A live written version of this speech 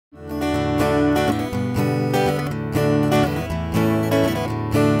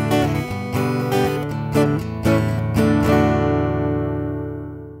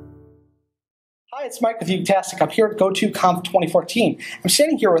it's Mike with Utastic. I'm here at GOTO Conf 2014. I'm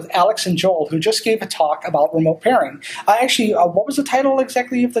standing here with Alex and Joel, who just gave a talk about remote pairing. What was the title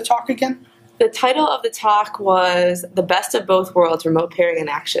exactly of the talk again? The title of the talk was The Best of Both Worlds, Remote Pairing in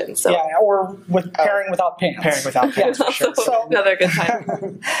Action. So, yeah, or with pairing without pants. Pairing without pants, for sure. So, another good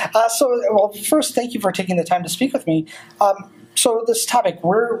title. First, thank you for taking the time to speak with me. So this topic,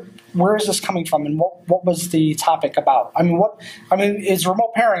 where is this coming from, and what was the topic about? It's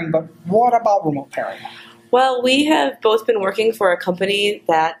remote pairing, but what about remote pairing? Well, we have both been working for a company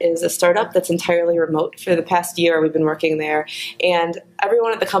that is a startup that's entirely remote. For the past year, we've been working there, and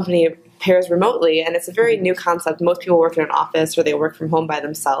everyone at the company pairs remotely, and it's a very new concept. Most people work in an office or they work from home by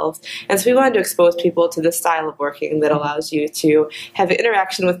themselves, and so we wanted to expose people to this style of working that allows you to have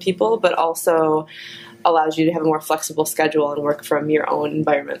interaction with people, but also allows you to have a more flexible schedule and work from your own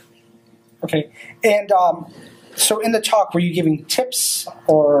environment. Okay, and so in the talk, were you giving tips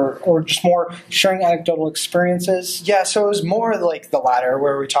or just more sharing anecdotal experiences? Yeah, so it was more like the latter,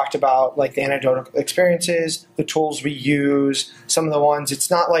 where we talked about like the anecdotal experiences, the tools we use, some of the ones.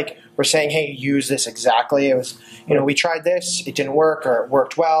 It's not like we're saying, hey, use this exactly. It was, we tried this, it didn't work, or it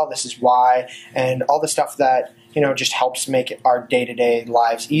worked well, this is why, and all the stuff that just helps make our day-to-day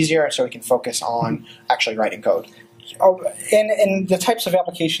lives easier so we can focus on actually writing code. Oh, and the types of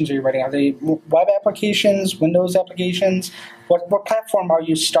applications are you writing? Are they web applications, Windows applications? What platform are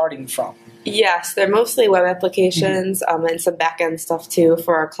you starting from? Yes, they're mostly web applications and some back-end stuff too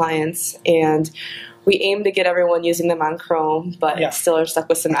for our clients. And we aim to get everyone using them on Chrome, but still are stuck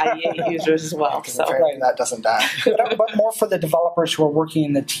with some IE8 users as well. So that doesn't die. But more for the developers who are working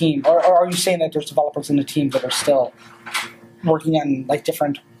in the team. Or are you saying that there's developers in the team that are still working on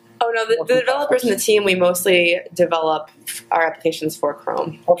different? Oh, no, the developers in the team, we mostly develop our applications for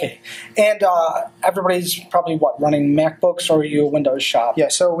Chrome. Okay. And everybody's probably, running MacBooks, or are you a Windows shop? Yeah,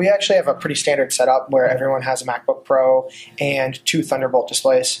 so we actually have a pretty standard setup where everyone has a MacBook Pro and 2 Thunderbolt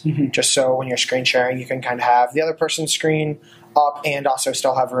displays, just so when you're screen sharing, you can kind of have the other person's screen up and also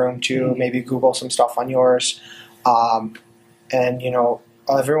still have room to maybe Google some stuff on yours.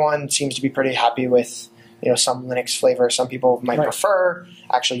 Everyone seems to be pretty happy with some Linux flavor. Some people might prefer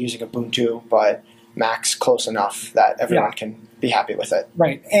actually using Ubuntu, but Mac's close enough that everyone can be happy with it.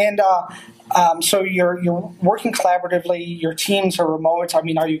 Right. And so you're working collaboratively. Your teams are remote. Are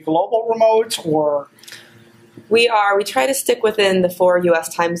you global remote or? We are. We try to stick within the 4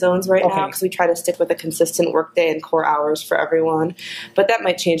 U.S. time zones now because we try to stick with a consistent workday and core hours for everyone. But that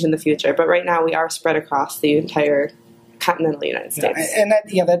might change in the future. But right now we are spread across the entire continental United States. And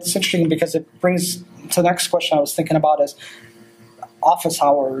that's interesting because it brings to the next question I was thinking about is office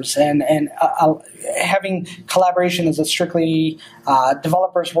hours and having collaboration. Is it strictly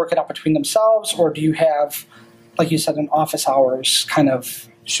developers work it out between themselves, or do you have, like you said, an office hours kind of?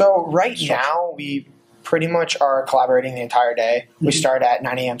 So right now we pretty much are collaborating the entire day. We start at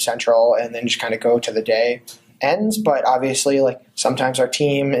 9 a.m. Central and then just kind of go to the day ends. But obviously, sometimes our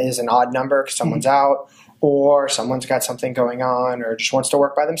team is an odd number because someone's out, or someone's got something going on, or just wants to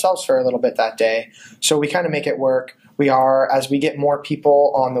work by themselves for a little bit that day. So we kind of make it work. As we get more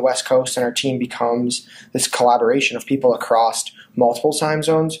people on the West Coast and our team becomes this collaboration of people across multiple time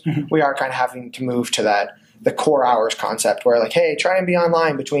zones, we are kind of having to move to the core hours concept where hey, try and be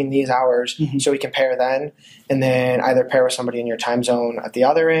online between these hours so we can pair then, and then either pair with somebody in your time zone at the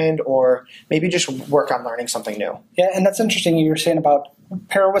other end, or maybe just work on learning something new. Yeah, and that's interesting you were saying about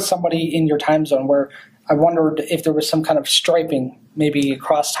pair with somebody in your time zone, where I wondered if there was some kind of striping maybe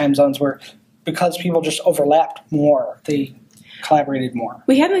across time zones where because people just overlapped more, they collaborated more.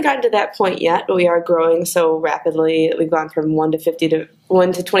 We haven't gotten to that point yet, but we are growing so rapidly. We've gone from 1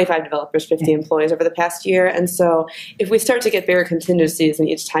 to 25 developers, 50 employees over the past year. And so if we start to get bigger contingencies in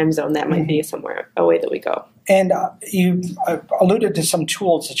each time zone, that might be somewhere a way that we go. And you alluded to some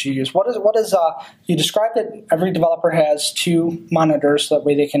tools that you use. What is you described that every developer has 2 monitors, so that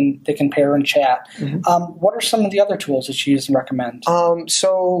way they can pair and chat. What are some of the other tools that you use and recommend?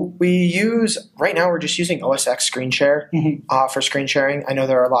 So we use, right now we're just using OS X Screen Share for screen sharing. I know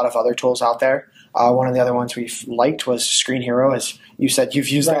there are a lot of other tools out there. One of the other ones we've liked was Screen Hero, as you said you've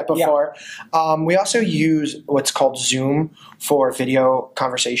used that before. Yeah. We also use what's called Zoom for video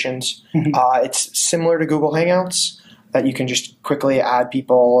conversations. It's similar to Google Hangouts that you can just quickly add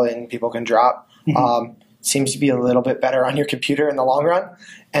people and people can drop. Seems to be a little bit better on your computer in the long run.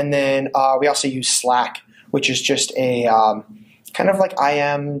 And then we also use Slack, which is just a kind of like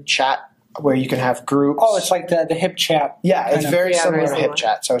IM chat where you can have groups. Oh, it's like the hip chat. Yeah, it's very similar to hip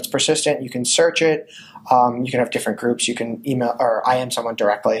chat. So it's persistent. You can search it. You can have different groups. You can email or IM someone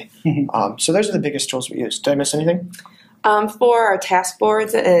directly. So those are the biggest tools we use. Did I miss anything? For our task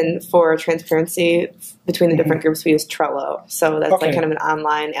boards and for transparency between the different groups, we use Trello. So that's like kind of an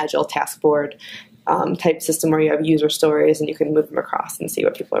online agile task board type system where you have user stories and you can move them across and see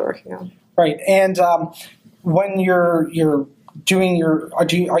what people are working on. Right. And when you're doing are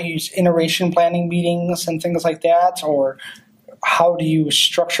you iteration planning meetings and things like that, or how do you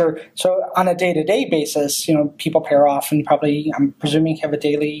structure? So on a day-to-day basis, people pair off and probably, I'm presuming, have a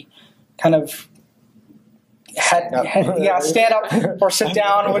daily kind of stand up or sit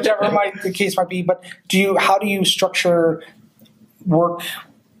down, whichever the case might be. But how do you structure work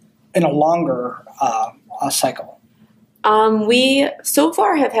in a longer cycle? We so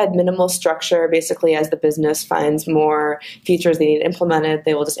far have had minimal structure. Basically, as the business finds more features they need implemented,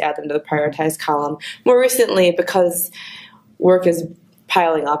 they will just add them to the prioritized column. More recently, because work is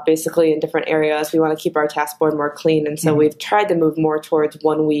piling up basically in different areas, we want to keep our task board more clean. And so we've tried to move more towards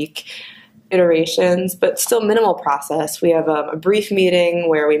 1 week iterations, but still minimal process. We have a brief meeting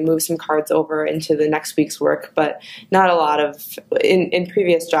where we move some cards over into the next week's work, but not a lot of, in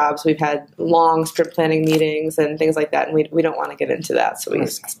previous jobs, we've had long sprint planning meetings and things like that, and we don't want to get into that, so we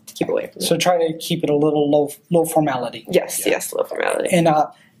just keep away from it. So try to keep it a little low formality. Yes, low formality.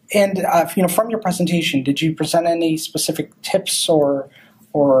 And from your presentation, did you present any specific tips or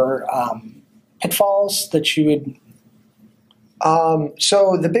pitfalls that you would?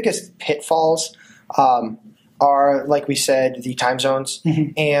 So the biggest pitfalls are, like we said, the time zones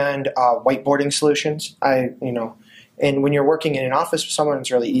and whiteboarding solutions. And when you're working in an office with someone,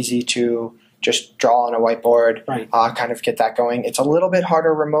 it's really easy to just draw on a whiteboard, kind of get that going. It's a little bit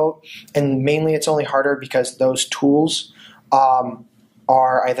harder remote, and mainly it's only harder because those tools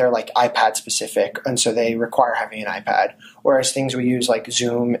are either like iPad specific, and so they require having an iPad, whereas things we use like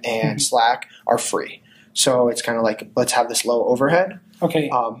Zoom and Slack are free. So it's kind of like, let's have this low overhead. Okay.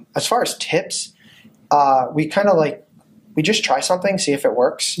 As far as tips, we just try something, see if it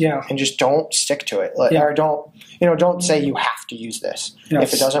works, and just don't stick to it. Or don't say you have to use this. Yes.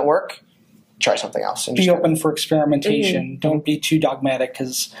 If it doesn't work, try something else. And be open for experimentation. Don't be too dogmatic,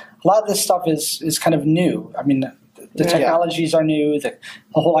 because a lot of this stuff is kind of new. I mean, the technologies are new. The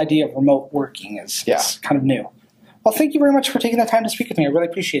whole idea of remote working is kind of new. Well, thank you very much for taking the time to speak with me. I really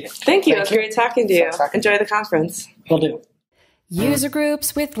appreciate it. Thank you. It was great talking to you. Enjoy the conference. Will do. User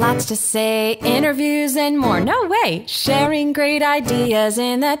groups with lots to say, interviews and more. No way! Sharing great ideas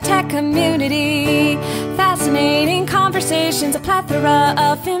in the tech community. Fascinating conversations, a plethora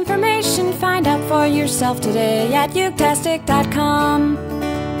of information. Find out for yourself today at utastic.com.